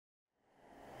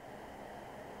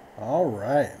All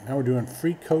right, now we're doing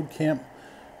Free Code Camp,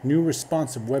 new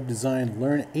responsive web design,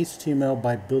 learn HTML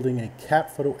by building a cat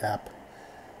photo app,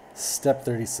 step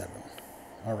 37.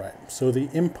 All right, so the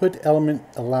input element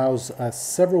allows us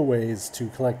several ways to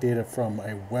collect data from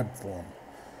a web form.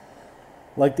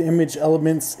 Like the image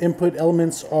elements, input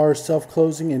elements are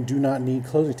self-closing and do not need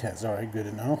closing tags. All right, good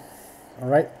to know. All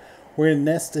right, we're going to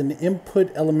nest an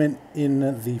input element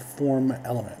in the form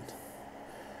element.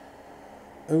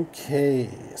 Okay,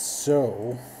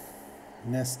 so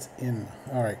nest in.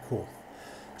 All right, cool.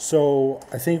 So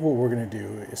I think what we're going to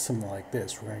do is something like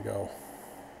this. We're going to go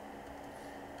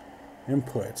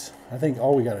input. I think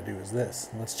all we got to do is this.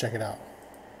 Let's check it out.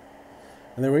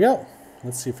 And there we go.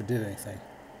 Let's see if it did anything.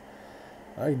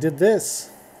 I did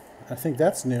this. I think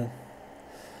that's new.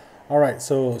 All right,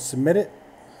 so submit it.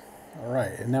 All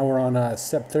right, and now we're on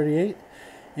step 38,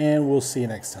 and we'll see you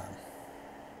next time.